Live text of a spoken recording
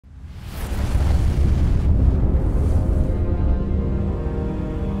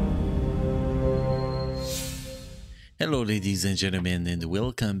Hello ladies and gentlemen, and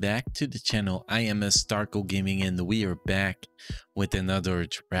welcome back to the channel. I am Starco Gaming and we are back with another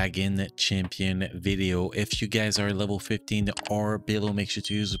Dragon Champion video. If you guys are level 15 or below, make sure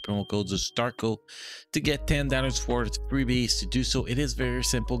to use the promo code Starco to get $10 for freebies. To do so, it is very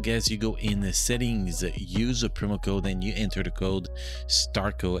simple guys. You go in the settings, use the promo code, and you enter the code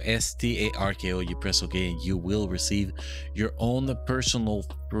Starco, S-T-A-R-K-O. You press OK and you will receive your own personal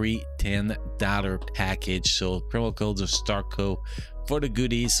free $10 package. So promo code Starco for the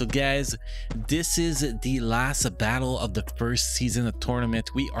goodies. So guys, this is the last battle of the first season of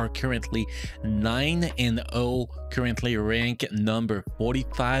tournament. We are currently 9-0, currently ranked number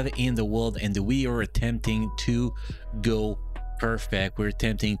 45 in the world, and we are attempting to go perfect. We're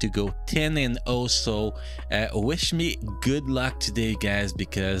attempting to go 10-0. So wish me good luck today guys,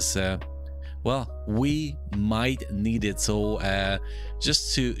 because well, we might need it. So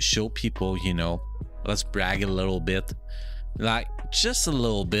just to show people, you know, let's brag a little bit, like just a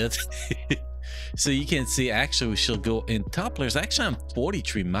little bit. So you can see, actually we should go in top players. Actually I'm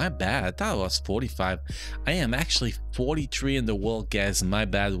 43, my bad. I thought I was 45. I am actually 43 in the world guys, my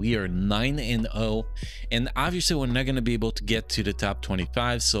bad. We are 9-0, and obviously we're not going to be able to get to the top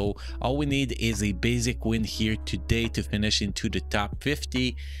 25, so all we need is a basic win here today to finish into the top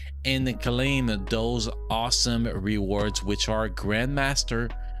 50 and claim those awesome rewards, which are Grandmaster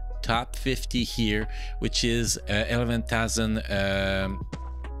top 50 here, which is 11,000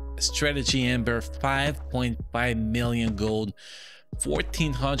 strategy amber, 5.5 million gold,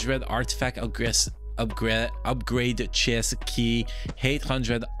 1400 artifact upgrade chest key,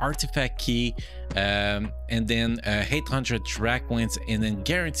 800 artifact key, and then 800 drag points, and then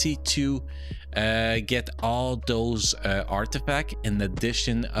guarantee to get all those artifact in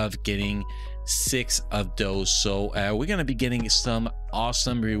addition of getting 6 of those. So we're gonna be getting some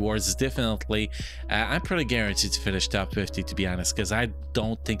awesome rewards, definitely. I'm pretty guaranteed to finish top 50, to be honest, because I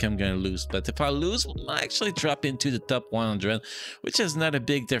don't think I'm gonna lose. But if I lose, we'll actually drop into the top 100, which is not a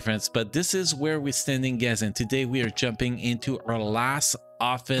big difference. But this is where we're standing guys, and today we are jumping into our last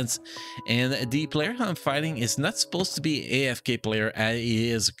offense, and the player I'm fighting is not supposed to be AFK player. He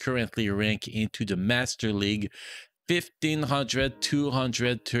is currently ranked into the Master League,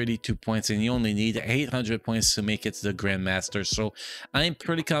 1532 points, and you only need 800 points to make it to the Grandmaster. So I'm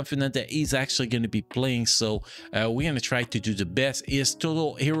pretty confident that he's actually going to be playing. So we're going to try to do the best. His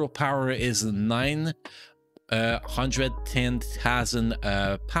total hero power is 910,000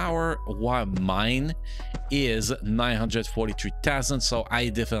 power, while mine is 943,000. So I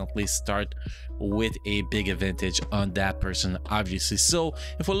definitely start with a big advantage on that person, obviously. So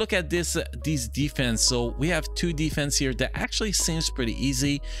if we look at this these defense, so we have 2 defense here that actually seems pretty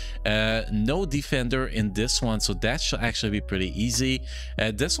easy. No defender in this one, so that should actually be pretty easy.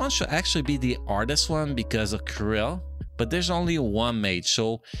 This one should actually be the hardest one because of Kurel, but there's only one mage.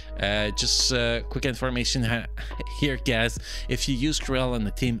 So just quick information here guys, if you use Kurel on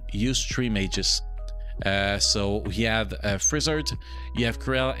the team, use 3 mages. So we have Frizzard, you have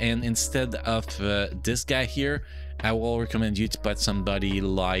Kurel, and instead of this guy here, I will recommend you to put somebody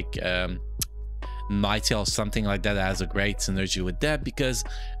like Mighty or something like that has a great synergy with that, because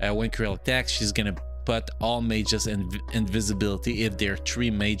when Kurel attacks, she's gonna put all mages in invisibility if there are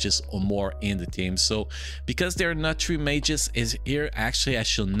 3 mages or more in the team. So because there are not 3 mages is here, actually I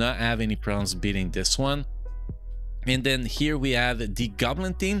should not have any problems beating this one. And then here we have the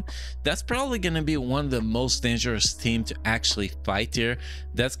Goblin team. That's probably going to be one of the most dangerous team to actually fight here.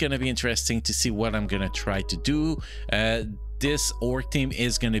 That's going to be interesting to see what I'm going to try to do. This orc team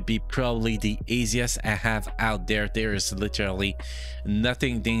is going to be probably the easiest I have out there. There is literally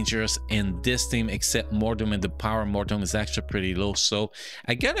nothing dangerous in this team except Mordum, and the power Mordum is actually pretty low. So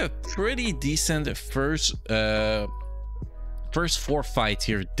I got a pretty decent first 4 fight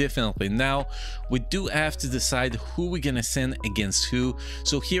here, definitely. Now we do have to decide who we're gonna send against who.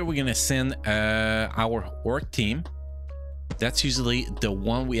 So here we're gonna send our orc team. That's usually the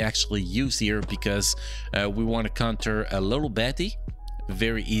one we actually use here because we want to counter a little Betty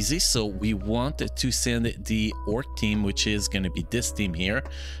very easy. So we want to send the orc team, which is going to be this team here.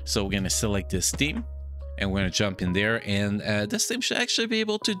 So we're going to select this team and we're going to jump in there, and this team should actually be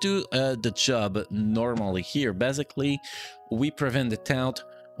able to do the job normally here. Basically, we prevent the taunt,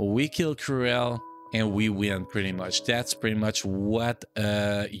 we kill Kurel, and we win pretty much. That's pretty much what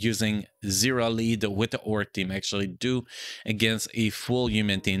using 0 lead with the orc team actually do against a full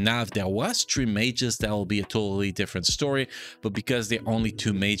human team. Now, if there was 3 mages, that will be a totally different story, but because there are only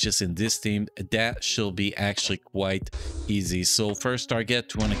 2 mages in this team, that should be actually quite easy. So first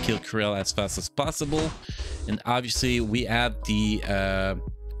target, we want to kill Kurel as fast as possible, and obviously we have the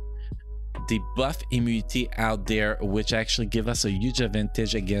the buff immunity out there, which actually give us a huge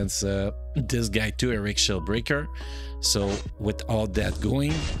advantage against this guy too, Eric Shellbreaker. So with all that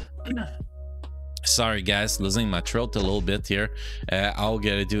going, sorry guys, losing my throat a little bit here. All we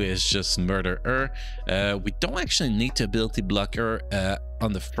gotta do is just murder her. We don't actually need to ability block her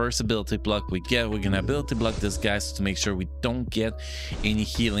on the first ability block we get. We're gonna ability block this guy to make sure we don't get any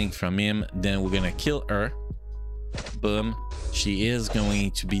healing from him. Then we're gonna kill her. Boom. She is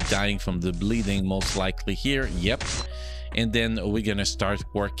going to be dying from the bleeding most likely here. Yep. And then we're gonna start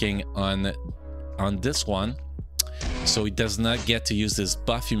working on this one, so he does not get to use this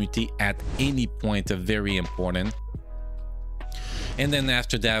buff immunity at any point. Very important. And then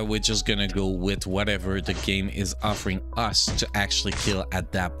after that, we're just gonna go with whatever the game is offering us to actually kill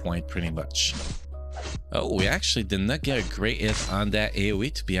at that point, pretty much. Oh, we actually did not get a great hit on that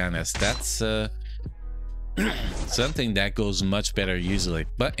AoE, to be honest. That's something that goes much better usually.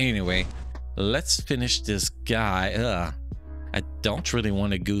 But anyway, let's finish this guy. I don't really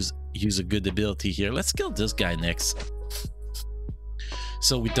want to use a good ability here. Let's kill this guy next,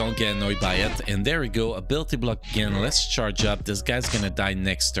 so we don't get annoyed by it. And there we go, ability block again. Let's charge up. This guy's gonna die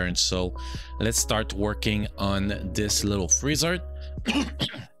next turn, so let's start working on this little freezer.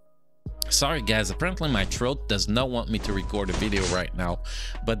 Sorry guys, apparently my throat does not want me to record a video right now,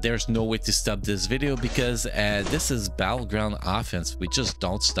 but there's no way to stop this video because this is Battleground offense. We just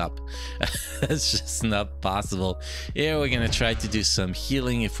don't stop. It's just not possible. Yeah, we're gonna try to do some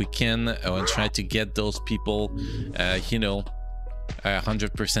healing if we can, and try to get those people, you know,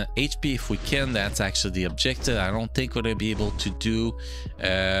 100% HP if we can. That's actually the objective. I don't think we're gonna be able to do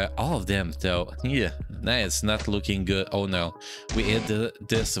all of them though. Yeah, it's not looking good. Oh no, we hit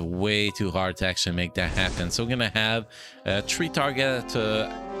this way too hard to actually make that happen. So we're gonna have 3 targets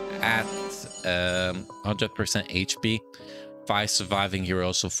at 100% HP, 5 surviving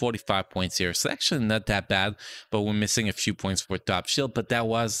heroes, so 45 points here. So actually not that bad, but we're missing a few points for top shield. But that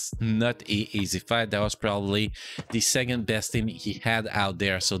was not an easy fight. That was probably the second best team he had out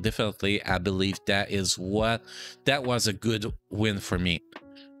there, so definitely I believe that was a good win for me.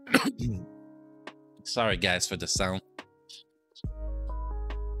 Sorry guys for the sound.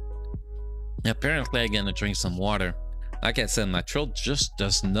 Apparently I'm gonna drink some water. Like I said, my throat just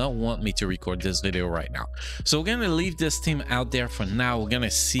does not want me to record this video right now. So we're gonna leave this team out there for now. We're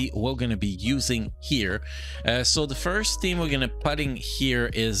gonna see what we're gonna be using here. So the first team we're gonna put in here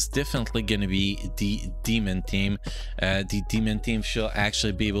is definitely gonna be the demon team. The demon team should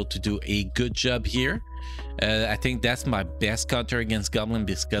actually be able to do a good job here. I think that's my best counter against Goblin,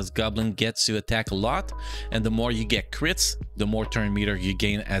 because Goblin gets to attack a lot, and the more you get crits, the more turn meter you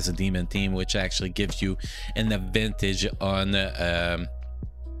gain as a demon team, which actually gives you an advantage on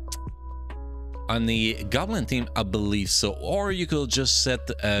the Goblin team, I believe so. Or you could just set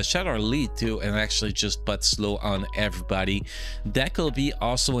Shadow Lead too and actually just put slow on everybody. That could be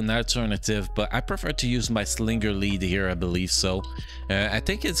also an alternative, but I prefer to use my Slinger Lead here, I believe so. I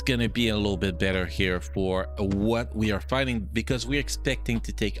think it's gonna be a little bit better here for what we are fighting, because we're expecting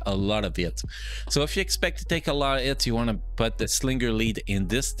to take a lot of hits. So if you expect to take a lot of hits, you want to put the Slinger Lead in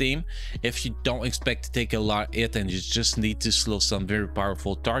this team. If you don't expect to take a lot of hit and you just need to slow some very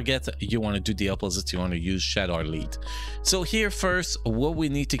powerful target, you want to do the opposite. You want to use Shadow Lead. So here first, what we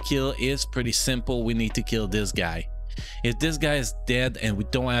need to kill is pretty simple. We need to kill this guy. If this guy is dead and we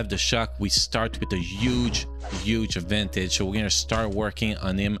don't have the shock, we start with a huge advantage. So we're gonna start working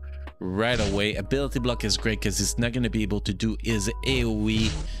on him right away. Ability block is great because he's not gonna be able to do his AoE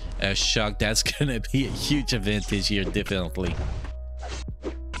shock. That's gonna be a huge advantage here, definitely,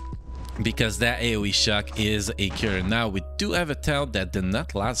 because that AoE shock is a cure. Now we do have a talent that did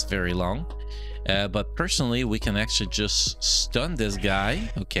not last very long, but personally we can actually just stun this guy.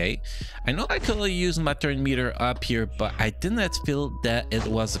 Okay, I know I could have used my turn meter up here, but I did not feel that it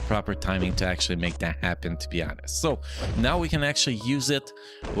was the proper timing to actually make that happen, to be honest. So now we can actually use it.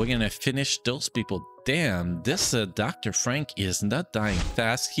 We're gonna finish those people. Damn, this Dr. Frank is not dying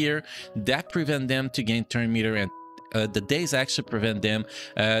fast here. That prevent them to gain turn meter, and the days actually prevent them.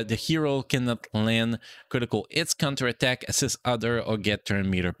 The hero cannot land critical hits, counterattack, assist other, or get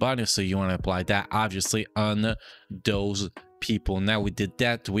turn meter bonus. So you want to apply that obviously on those people. Now we did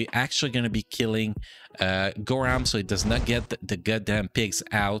that. We actually going to be killing Goram, so it does not get the goddamn pigs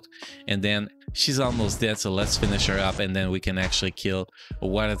out. And then she's almost dead, so let's finish her up, and then we can actually kill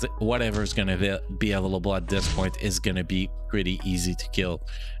whatever is going to be available at this point. Is going to be pretty easy to kill.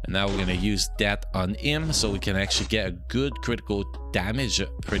 And now we're going to use that on him, so we can actually get a good critical damage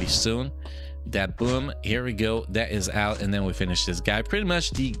pretty soon. That boom, here we go, that is out, and then we finish this guy. Pretty much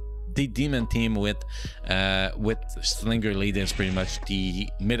the the demon team with Slinger lead is pretty much the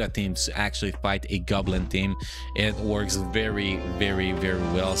meta team to actually fight a goblin team. It works very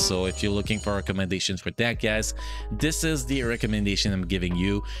well. So if you're looking for recommendations for that, guys, this is the recommendation I'm giving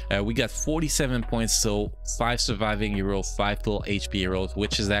you. We got 47 points, so 5 surviving hero, 5 full HP heroes,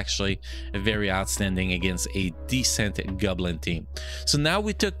 which is actually very outstanding against a decent goblin team. So now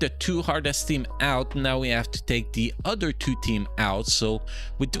we took the 2 hardest team out. Now we have to take the other 2 team out. So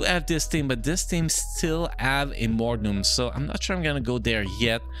we do have this team, but this team still have a Mornum, so I'm not sure I'm gonna go there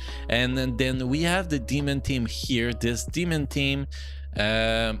yet. And then we have the demon team here. This demon team,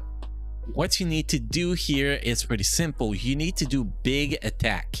 what you need to do here is pretty simple. You need to do big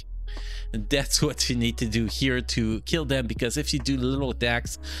attack. That's what you need to do here to kill them, because if you do little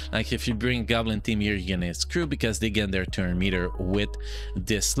attacks, like if you bring goblin team here, you're gonna screw because they get their turn meter with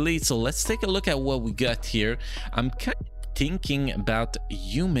this lead. So let's take a look at what we got here. I'm kind of thinking about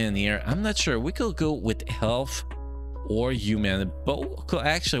human here. I'm not sure. We could go with health or human, but we could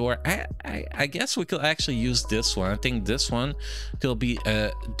actually, or I guess we could actually use this one. I think this one could be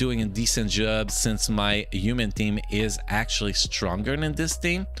doing a decent job since my human team is actually stronger than this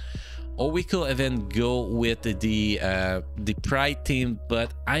team. Or we could even go with the pride team,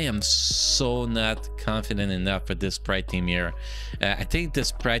 but I am so not confident enough for this pride team here. I think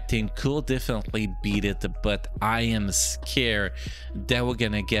this pride team could definitely beat it, but I am scared that we're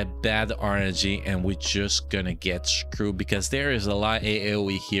gonna get bad RNG and we're just gonna get screwed, because there is a lot of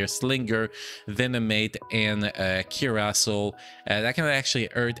AoE here: Slinger, Venomate, and Kira. So that can actually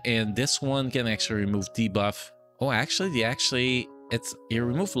hurt, and this one can actually remove debuff. Oh, actually, it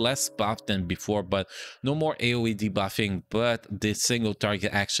removed less buff than before, but no more AoE debuffing, but the single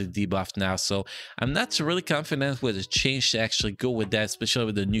target actually debuffed now. So I'm not really confident with the change to actually go with that, especially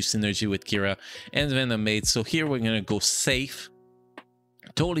with the new synergy with Kira and Venomate. So here we're gonna go safe,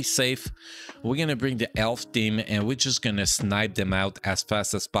 totally safe. We're gonna bring the elf team and we're just gonna snipe them out as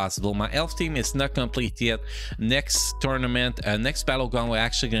fast as possible. My elf team is not complete yet. Next tournament, next Battleground, we're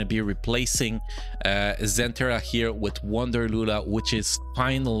actually gonna be replacing Zentera here with Wonder Lula, which is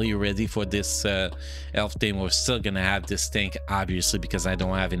finally ready for this elf team. We're still gonna have this tank, obviously, because I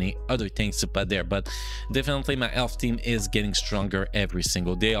don't have any other tanks to put there, but definitely my elf team is getting stronger every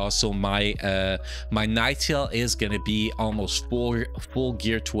single day. Also, my Nightail is gonna be almost full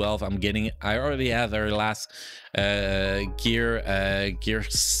gear 12. I already have our last gear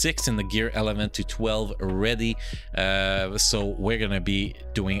 6 in the gear 11 to 12 ready. So we're gonna be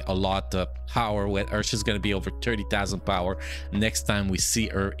doing a lot of power with her. She's gonna be over 30,000 power next time we see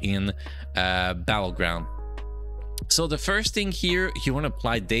her in Battleground. So the first thing here, you want to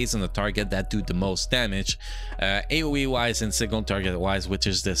apply daze on the target that do the most damage, AoE wise and single target wise, which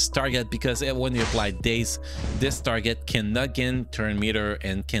is this target, because when you apply daze, this target cannot gain turn meter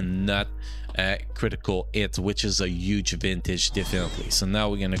and cannot critical hit, which is a huge advantage, definitely. So now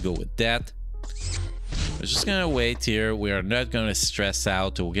we're gonna go with that. We're just gonna wait here. We are not gonna stress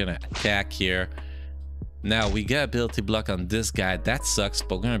out. We're gonna attack here. Now we got ability block on this guy. That sucks,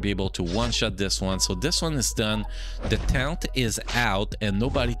 but we're gonna be able to one-shot this one. So this one is done. The taunt is out, and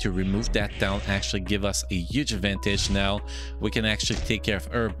nobody to remove that taunt actually give us a huge advantage. Now we can actually take care of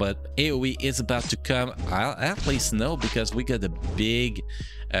her, but AoE is about to come. I'll at least know, because we got the big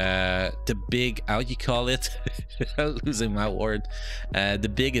how you call it? I'm losing my word.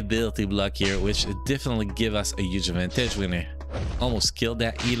 The big ability block here, which definitely give us a huge advantage. We're gonna almost kill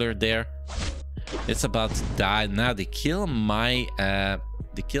that healer there. It's about to die. Now they kill my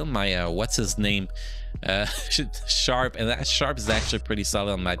what's his name, Sharp, and that Sharp is actually pretty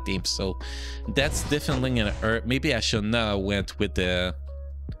solid on my team, so that's definitely gonna hurt. Maybe I should not have went with the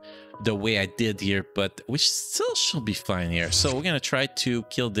way I did here, but we still should be fine here. So we're gonna try to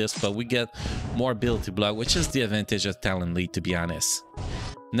kill this, but we get more ability block, which is the advantage of talent lead, to be honest.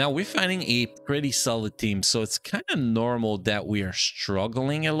 Now we're fighting a pretty solid team, so it's kind of normal that we are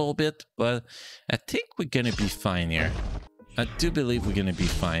struggling a little bit, but I think we're gonna be fine here. I do believe we're gonna be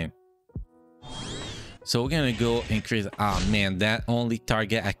fine. So we're gonna go increase. Oh man, that only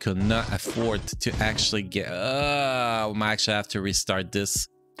target I could not afford to actually get. We might actually have to restart this.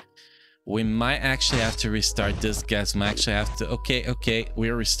 We might actually have to restart this, guys. Might actually have to. Okay,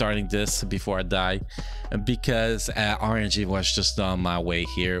 we're restarting this before I die, because RNG was just on my way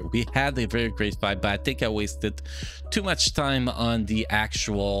here. We had a very great fight, but I think I wasted too much time on the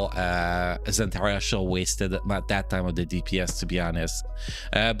actual Zentara. Show wasted about that time of the DPS, to be honest.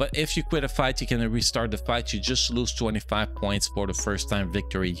 But if you quit a fight, you can restart the fight. You just lose 25 points for the first time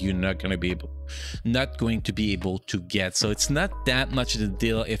victory. You're not gonna be able not going to be able to get. So it's not that much of a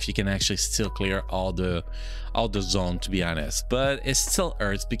deal if you can actually still clear all the zone, to be honest, but it still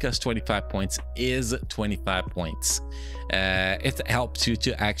hurts because 25 points is 25 points. It helps you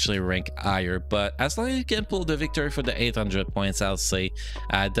to actually rank higher, but as long as you can pull the victory for the 800 points, I'll say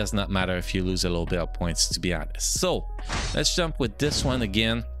it does not matter if you lose a little bit of points, to be honest. So let's jump with this one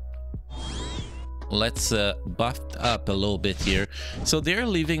again. Let's buff up a little bit here. So they're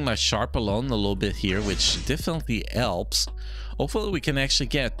leaving my sharp alone a little bit here, which definitely helps. Hopefully we can actually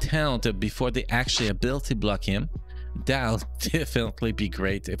get a talent before they actually ability block him. That'll definitely be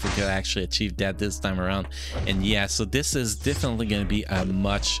great if we could actually achieve that this time around. And yeah, so this is definitely going to be a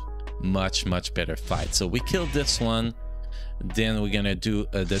much better fight. So we killed this one, then we're gonna do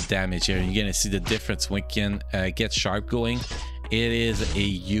the damage here. You're gonna see the difference. We can get sharp going. It is a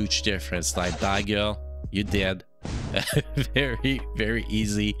huge difference. Like, bye girl, you dead. Very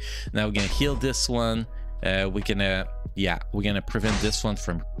easy. Now we're gonna heal this one. We're gonna prevent this one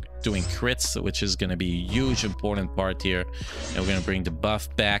from doing crits, which is gonna be a huge important part here. And we're gonna bring the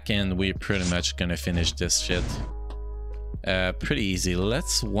buff back, and we're pretty much gonna finish this shit. Pretty easy.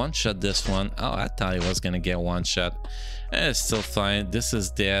 Let's one-shot this one. Oh, I thought he was gonna get one shot. It's still fine. This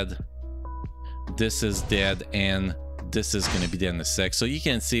is dead, this is dead, and this is going to be dead in a sec. So you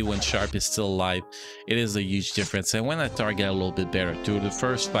can see when sharp is still alive, it is a huge difference. And when I target a little bit better too, the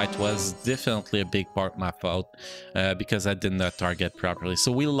first fight was definitely a big part my fault, because I did not target properly.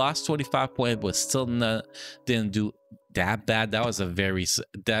 So we lost 25 points, but still didn't do that bad. That was a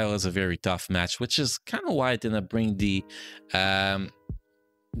very tough match, which is kind of why I didn't bring the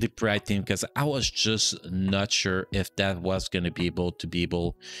pride team, because I was just not sure if that was going to be able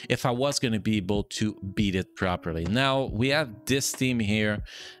to if I was going to be able to beat it properly. Now we have this team here.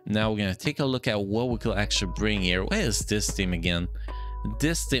 Now we're going to take a look at what we could actually bring here. Where is this team again?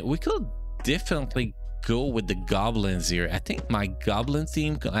 This team, we could definitely go with the goblins here. I think my goblin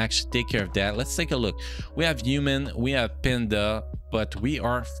team can actually take care of that. Let's take a look. We have human, we have Panda, but we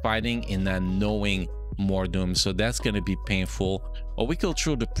are fighting in a knowing Mordum, so that's going to be painful. Or we could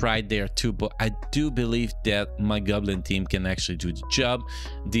throw the pride there too, but I do believe that my goblin team can actually do the job.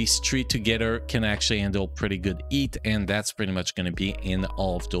 These three together can actually handle pretty good eat, and that's pretty much going to be in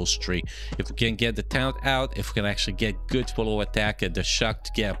all of those three. If we can get the talent out, if we can actually get good follow attack, the shock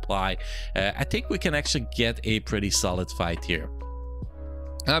to get applied, I think we can actually get a pretty solid fight here.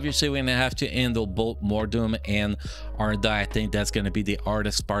 Obviously, we're gonna have to handle both Mordum and Arda. I think that's gonna be the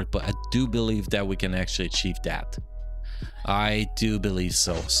hardest part, but I do believe that we can actually achieve that. I do believe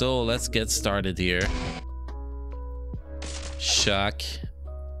so. So let's get started here. Shock.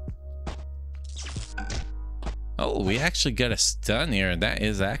 Oh, we actually got a stun here. That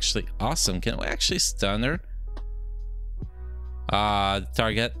is actually awesome. Can we actually stun her? The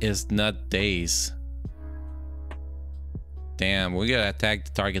target is not dazed. Damn, we're gonna attack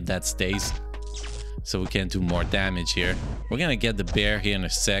the target that stays, so we can do more damage here. We're gonna get the bear here in a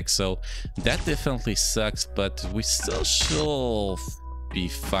sec, so that definitely sucks, but we still should be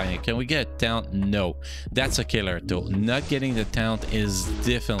fine. Can we get a talent? No, that's a killer though. Not getting the talent is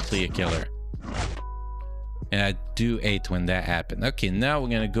definitely a killer, and I do hate when that happens. Okay, now we're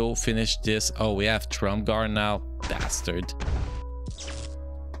gonna go finish this. Oh, we have Trump Guard now, bastard.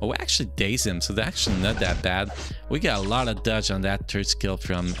 Oh, we actually daze him, so that's actually not that bad. We got a lot of dodge on that third skill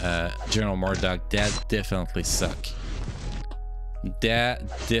from General Murdoch. That definitely suck. That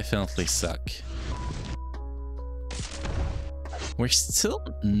definitely suck. We're still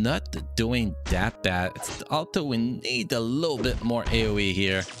not doing that bad. Although we need a little bit more AoE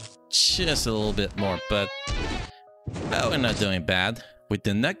here. Just a little bit more, but we're not doing bad. We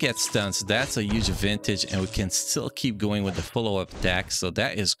did not get stunned, so that's a huge advantage, and we can still keep going with the follow-up attack, so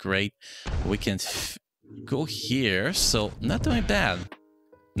that is great. We can go here, so not doing bad.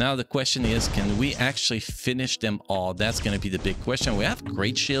 Now the question is, can we actually finish them all? That's going to be the big question. We have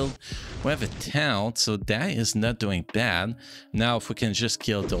great shield, we have a talent, so that is not doing bad. Now if we can just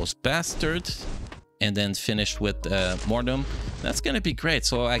kill those bastards and then finish with Mordum, that's gonna be great.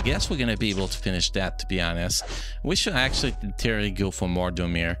 So I guess we're gonna be able to finish that, to be honest. We should actually entirely go for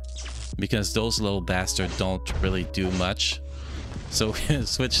Mordum here, because those little bastards don't really do much. So we're gonna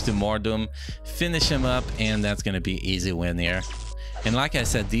switch to Mordum, finish him up, and that's gonna be easy win here. And like I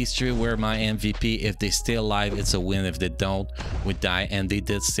said, these three were my MVP. If they stay alive, it's a win. If they don't, we die. And they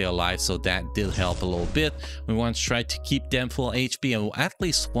did stay alive, so that did help a little bit. We want to try to keep them full HP and at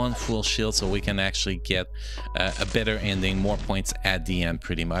least one full shield, so we can actually get a better ending, more points at the end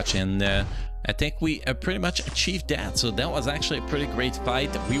pretty much. And I think we pretty much achieved that. So that was actually a pretty great fight.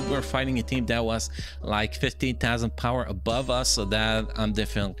 We were fighting a team that was like 15,000 power above us. So that I'm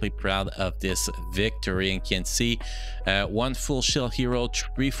definitely proud of this victory. And you can see 1 full shield hero,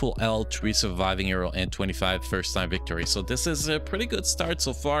 3 full L, 3 surviving hero, and 25 first time victory. So this is a pretty good start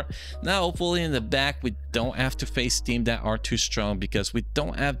so far. Now, hopefully in the back, we don't have to face teams that are too strong because we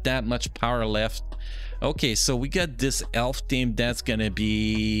don't have that much power left. Okay, so we got this elf team that's gonna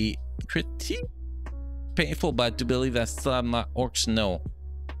be pretty painful, but I do believe I still have my orcs. No,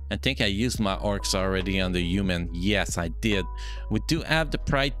 I think I used my orcs already on the human. Yes, I did. We do have the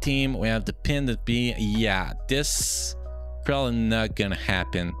pride team. We have the pendant bee. Yeah, this probably not gonna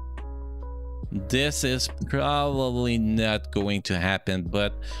happen. This is probably not going to happen,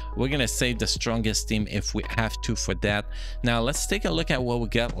 but we're gonna save the strongest team if we have to for that. Now let's take a look at what we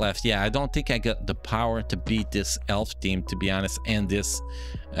got left. Yeah, I don't think I got the power to beat this elf team, to be honest, and this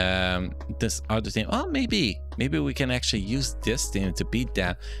other team. Oh, maybe we can actually use this team to beat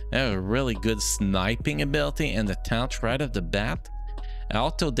that. They have a really good sniping ability and the taunt right off the bat.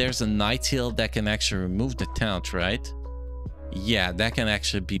 Also, there's a night heal that can actually remove the taunt, right? Yeah, that can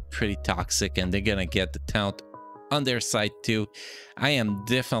actually be pretty toxic, and they're gonna get the taunt on their side too. I am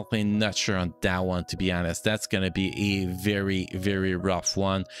definitely not sure on that one, to be honest. That's gonna be a very, very rough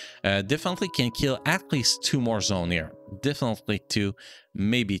one. Definitely can kill at least 2 more zone here. Definitely 2,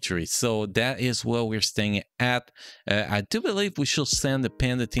 maybe 3. So that is where we're staying at. I do believe we should send the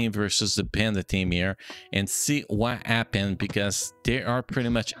panda team versus the panda team here and see what happened, because they are pretty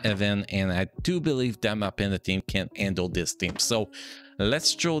much even, and I do believe that my panda team can handle this team. So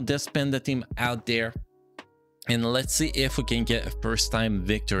let's throw this panda team out there and let's see if we can get a first time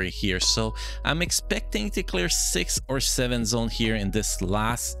victory here. So I'm expecting to clear 6 or 7 zone here in this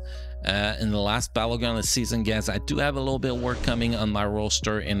last in the last Battleground of the season, guys. I do have a little bit of work coming on my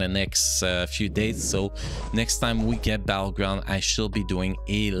roster in the next few days, so next time we get Battleground I should be doing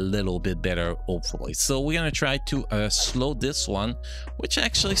a little bit better, hopefully. So we're gonna try to slow this one, which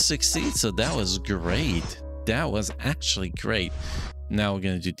actually succeeds. So that was great. That was actually great. Now we're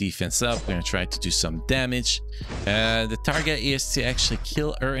gonna do defense up. We're gonna try to do some damage. The target is to actually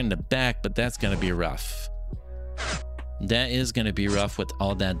kill her in the back, but that's gonna be rough. That is gonna be rough with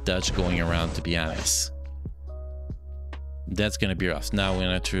all that dodge going around, to be honest. That's gonna be rough. Now we're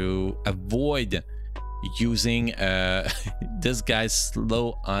gonna to avoid using this guy's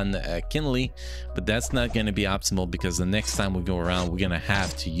slow on Kinley, but that's not gonna be optimal because the next time we go around we're gonna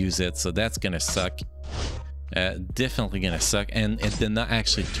have to use it, so that's gonna suck. Definitely gonna suck, and it did not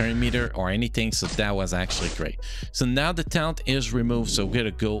actually turn meter or anything, so that was actually great. So now the taunt is removed, so we're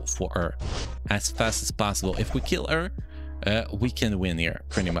gonna go for her as fast as possible. If we kill her, we can win here,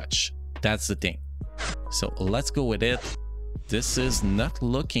 pretty much. That's the thing. So let's go with it. This is not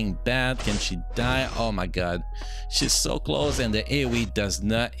looking bad. Can she die? Oh my god, she's so close, and the AoE does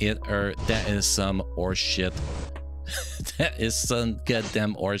not hit her. That is some horse shit. That is some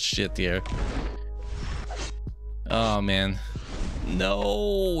goddamn horse shit here. Oh man,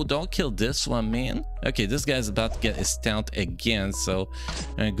 no, don't kill this one, man. Okay, this guy's about to get his taunt again, so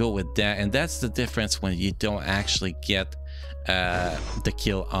I'm gonna go with that. And that's the difference when you don't actually get the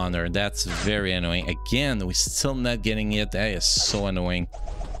kill on her. That's very annoying. Again, we're still not getting it. That is so annoying.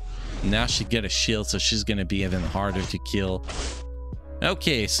 Now she get a shield, so she's gonna be even harder to kill.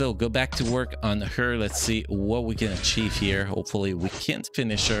 Okay, so go back to work on her. Let's see what we can achieve here. Hopefully we can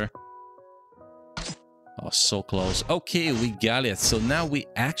finish her. Oh, so close. Okay, we got it. So now we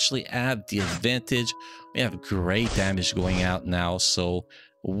actually have the advantage. We have great damage going out now, so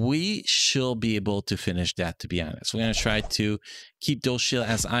we should be able to finish that, to be honest. We're going to try to keep those shields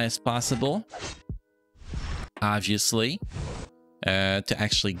as high as possible, obviously, to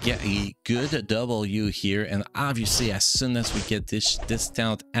actually get a good W here. And obviously, as soon as we get this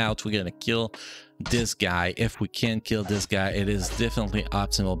taunt out, we're going to kill this guy. If we can kill this guy, it is definitely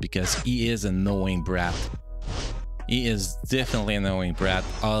optimal because he is an annoying brat. He is definitely an annoying brat.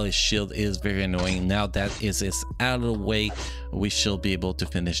 All his shield is very annoying. Now that is out of the way, we should be able to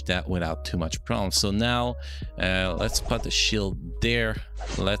finish that without too much problem. So now let's put the shield there.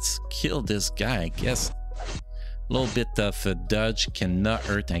 Let's kill this guy, I guess. A little bit of a dodge cannot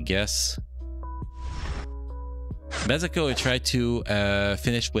hurt, I guess. Basically, we try to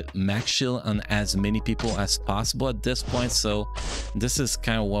finish with max shield on as many people as possible at this point, so this is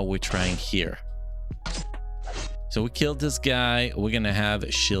kind of what we're trying here. So we killed this guy. We're gonna have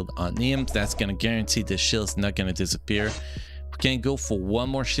a shield on him. That's gonna guarantee the shield's not gonna disappear. We can go for one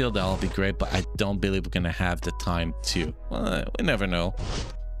more shield, that'll be great, but I don't believe we're gonna have the time to. Well, we never know.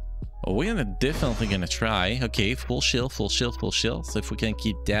 We're definitely gonna try. Okay, full shield, full shield, full shield. So if we can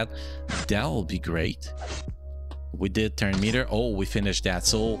keep that, that will be great. We did turn meter. Oh, we finished that.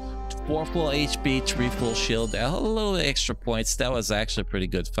 So 4 full HP, 3 full shield, a little extra points. That was actually a pretty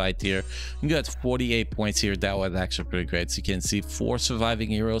good fight here. We got 48 points here. That was actually pretty great. So you can see 4 surviving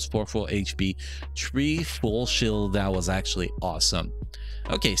heroes, 4 full HP, 3 full shield. That was actually awesome.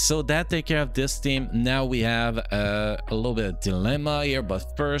 Okay, so that take care of this team. Now we have a little bit of dilemma here,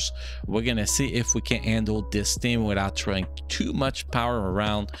 but first we're gonna see if we can handle this team without throwing too much power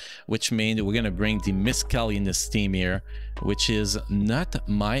around, which means we're gonna bring the Miscellaneous team here, which is not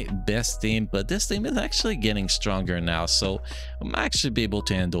my best team, but this team is actually getting stronger now, so I'm actually be able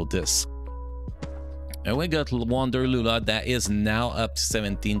to handle this. And we got Wonder Lula that is now up to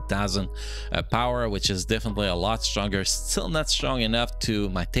 17,000 power, which is definitely a lot stronger. Still not strong enough to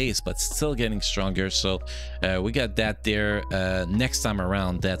my taste, but still getting stronger. So we got that there. Next time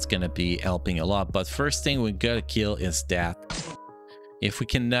around, that's gonna be helping a lot. But first thing we gotta kill is that. If we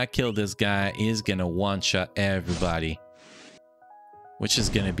cannot kill this guy, he's gonna one-shot everybody, which is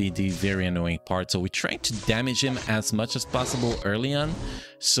gonna be the very annoying part. So we're trying to damage him as much as possible early on,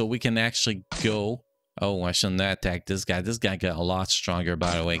 so we can actually go. Oh, I shouldn't attack this guy. This guy got a lot stronger,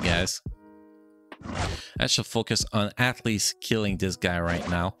 by the way, guys. I should focus on at least killing this guy right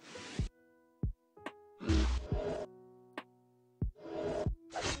now.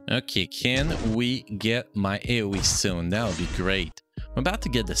 Okay, can we get my AoE soon? That would be great. I'm about to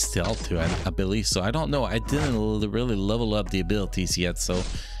get the stealth too, I believe so. I don't know. I didn't really level up the abilities yet, so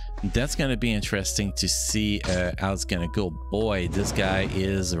that's going to be interesting to see how it's going to go. Boy, this guy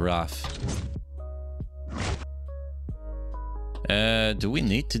is rough. Do we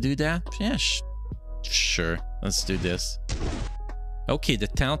need to do that? Yeah, sure. Let's do this. Okay, the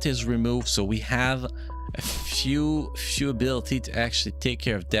taunt is removed, so we have a few ability to actually take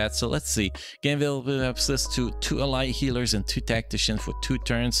care of that. So let's see. Gain available access to 2 ally healers and 2 tacticians for 2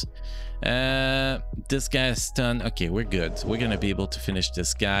 turns. This guy is stunned. Okay, we're good. We're gonna be able to finish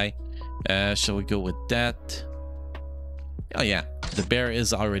this guy. Shall we go with that? Oh yeah, the bear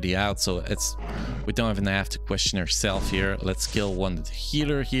is already out, so we don't even have to question ourselves here. Let's kill one of the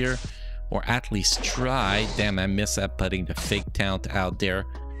healer here, or at least try. Damn, I missed up putting the fake taunt out there.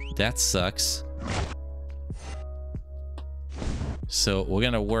 That sucks. So we're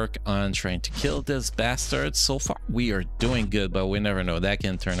gonna work on trying to kill this bastard. So far we are doing good, but we never know. That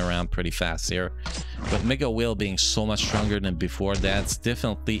can turn around pretty fast here. But Mega Will being so much stronger than before, that's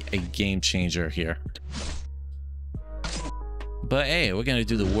definitely a game changer here. But hey, we're gonna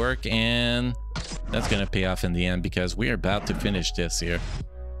do the work, and that's gonna pay off in the end, because we're about to finish this here.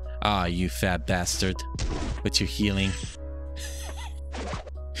 Ah, you fat bastard with your healing.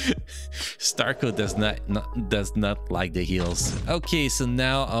 Starco does not like the heals. Okay, so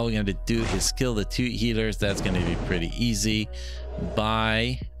now all we're gonna do is kill the 2 healers. That's gonna be pretty easy.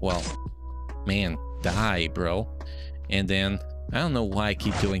 Well, man, die, bro. And then I don't know why I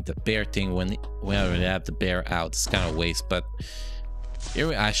keep doing the bear thing when I already have the bear out. It's kind of waste, but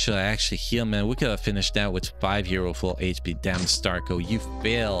here I should actually heal, man. We could have finished that with 5 hero full HP. Damn, Starco, you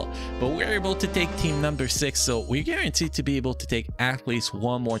fail. But we're able to take team number 6, so we're guaranteed to be able to take at least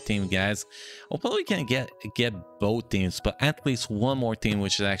one more team, guys. Hopefully we can get both teams, but at least one more team,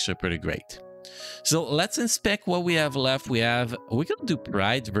 which is actually pretty great. So let's inspect what we have left. We could do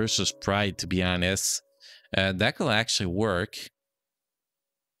Pride versus Pride, to be honest. That could actually work.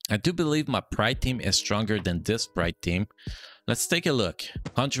 I do believe my Pride team is stronger than this Pride team. Let's take a look.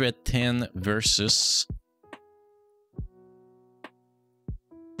 110 versus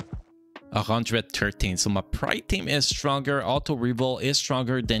 113. So my Pride team is stronger. Auto Revolt is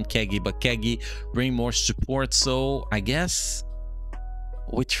stronger than Kegi, but Kegi bring more support. So I guess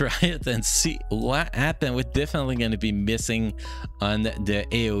we try it and see what happened. We're definitely going to be missing on the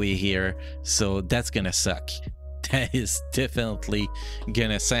AoE here, so that's gonna suck. That is definitely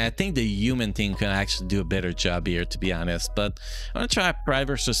gonna say. I think the human team can actually do a better job here, to be honest. But I'm gonna try Pride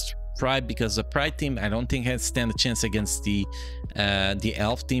versus Pride, because the Pride team I don't think has stand a chance against the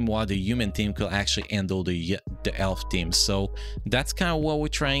elf team, while the human team could actually handle the elf team. So that's kind of what we're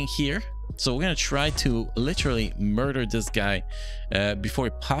trying here. So we're gonna try to literally murder this guy before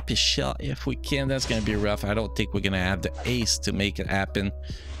he pop his shell if we can. That's gonna be rough. I don't think we're gonna have the ace to make it happen.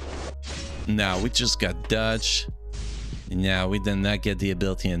 Now we just got dodge. Now we did not get the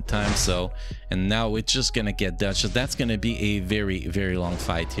ability in time, so, and now we're just gonna get dodge. So that's gonna be a very, very long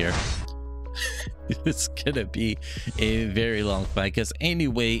fight here. It's gonna be a very long fight, because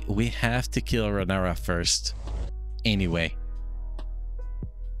anyway we have to kill Renara first anyway.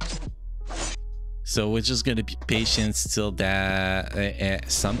 So we're just gonna be patient till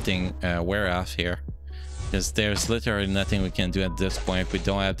that something wear off here, because there's literally nothing we can do at this point. We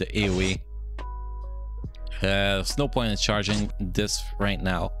don't have the AoE. There's no point in charging this right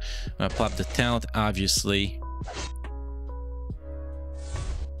now. I'm gonna pop the talent, obviously.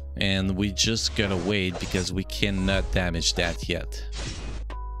 And we just gotta wait because we cannot damage that yet.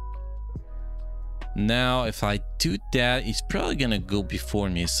 Now, if I do that, he's probably gonna go before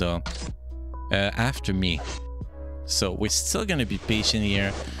me, so after me. So we're still gonna be patient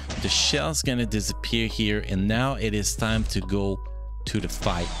here. The shell's gonna disappear here, and now it is time to go to the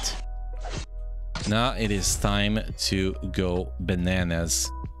fight. Now it is time to go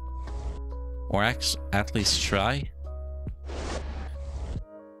bananas, or actually at least try.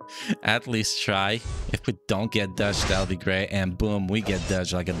 At least try. If we don't get dodged, that'll be great. And boom, we get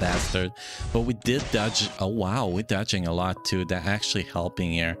dodged like a bastard. But we did dodge. Oh wow, we're dodging a lot too. That actually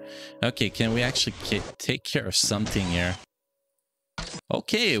helping here. Okay, can we actually take care of something here?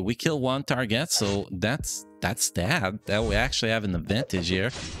 Okay, we kill one target, so that's that. That we actually have an advantage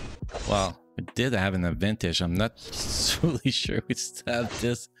here. Well, we did have an advantage. I'm not really sure we still have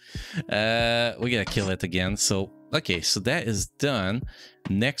this. We gotta kill it again. So okay, so that is done.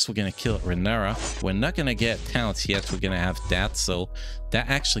 Next, we're gonna kill Renara. We're not gonna get talents yet. We're gonna have that, so that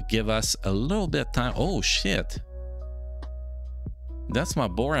actually give us a little bit of time. Oh shit, that's my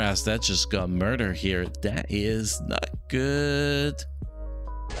Boras that just got murdered here. That is not good.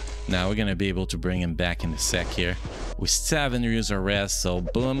 Now we're gonna be able to bring him back in a sec here. We still haven't used our rest, so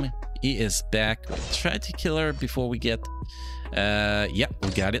boom, he is back. We tried to kill her before we get yep, we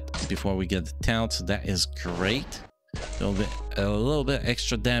got it before we get the talent, so that is great. A little bit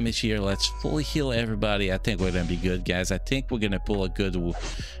extra damage here. Let's fully heal everybody. I think we're gonna be good, guys. I think we're gonna pull a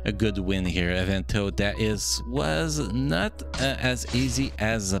good win here, even though that was not as easy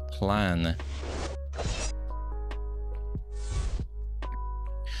as a plan.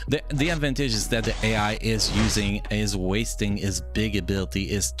 The advantage is that the AI is wasting his big ability,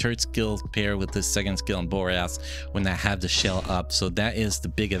 his third skill paired with his second skill on Boreas when I have the shell up. So that is the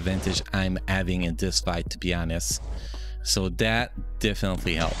big advantage I'm having in this fight, to be honest. So that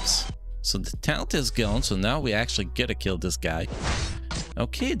definitely helps. So the talent is gone, so now we actually get to kill this guy.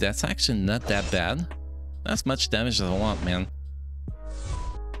 Okay, that's actually not that bad. That's much damage as I want, man.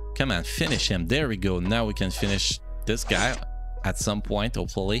 Come on, finish him. There we go. Now we can finish this guy at some point,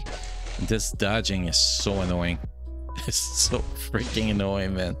 hopefully. This dodging is so annoying. It's so freaking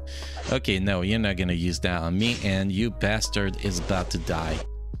annoying, man. Okay, no, you're not gonna use that on me, and you bastard is about to die.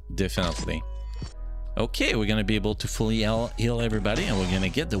 Definitely. Okay, we're gonna be able to fully heal everybody, and we're gonna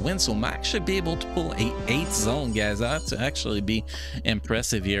get the win. So I'm actually be able to pull a 8th zone, guys. That's actually be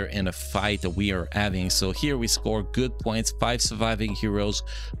impressive here in a fight that we are having. So here we score good points, 5 surviving heroes,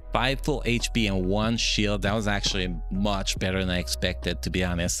 5 full HP and 1 shield. That was actually much better than I expected, to be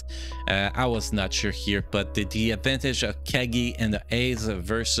honest. I was not sure here, but the advantage of Kagi and the Ace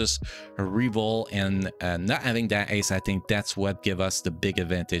versus Revol and not having that Ace, I think that's what give us the big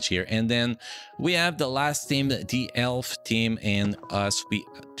advantage here. And then we have the last team, the Elf team, and us. We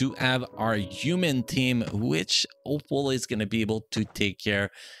do have our human team, which hopefully is going to be able to take care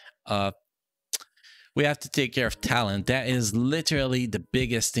of. We have to take care of talent. That is literally the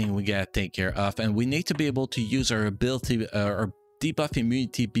biggest thing we gotta take care of, and we need to be able to use our ability, our debuff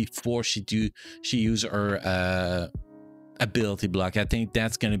immunity before she use her ability block. I think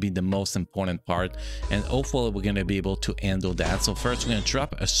that's going to be the most important part, and hopefully we're going to be able to handle that. So first we're going to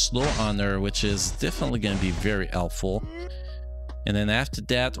drop a slow on her, which is definitely going to be very helpful. And then after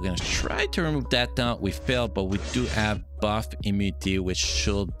that, we're going to try to remove that down. We failed, but we do have buff immunity, which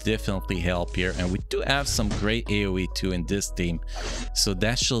should definitely help here. And we do have some great AoE too in this team. So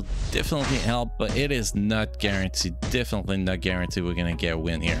that should definitely help, but it is not guaranteed. Definitely not guaranteed we're going to get a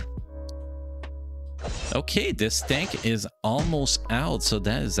win here. Okay, this tank is almost out. So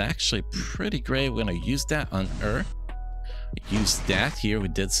that is actually pretty great. We're going to use that on her. Use that here. We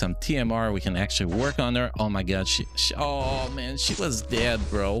did some TMR. We can actually work on her. Oh my god, oh man, she was dead,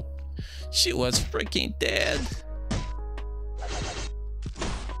 bro. She was freaking dead.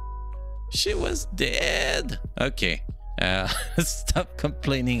 She was dead. Okay, stop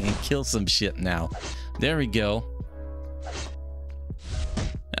complaining and kill some shit now. There we go.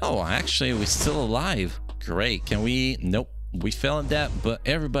 Oh, actually we're still alive. Great. Can we? Nope, we fell in that, but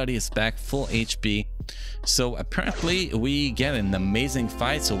everybody is back full HP. So apparently we get an amazing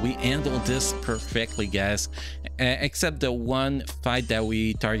fight. So we handled this perfectly, guys, except the one fight that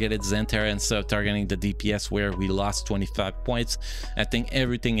we targeted Zentera instead of targeting the DPS, where we lost 25 points. I think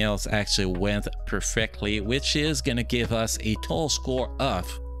everything else actually went perfectly, which is gonna give us a total score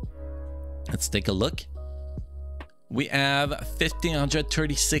of Let's take a look. We have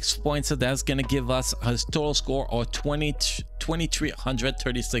 1,536 points, so that's gonna give us a total score of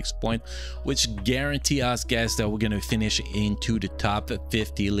 2,336 points, which guarantee us, guys, that we're gonna finish into the top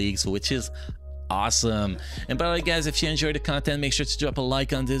 50 leagues, which is awesome. And by the way, guys, if you enjoyed the content, make sure to drop a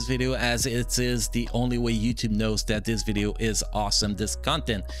like on this video, as it is the only way YouTube knows that this video is awesome, this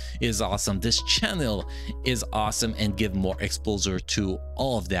content is awesome, this channel is awesome, and give more exposure to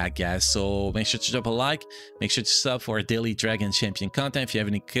all of that, guys. So make sure to drop a like, make sure to sub for daily Dragon Champion content. If you have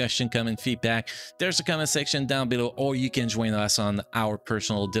any question, comment, feedback, there's a comment section down below, or you can join us on our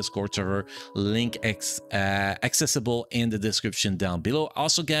personal Discord server, link accessible in the description down below.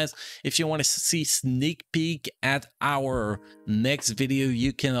 Also, guys, if you want to see sneak peek at our next video,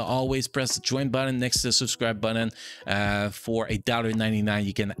 you can always press the join button next to the subscribe button. For $1.99,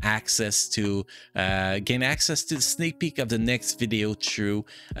 you can gain access to the sneak peek of the next video through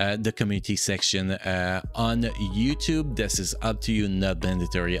the community section on YouTube. This is up to you, not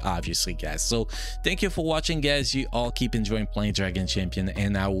mandatory, obviously, guys. So thank you for watching, guys. You all keep enjoying playing Dragon Champion,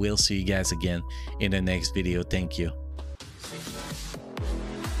 and I will see you guys again in the next video. Thank you.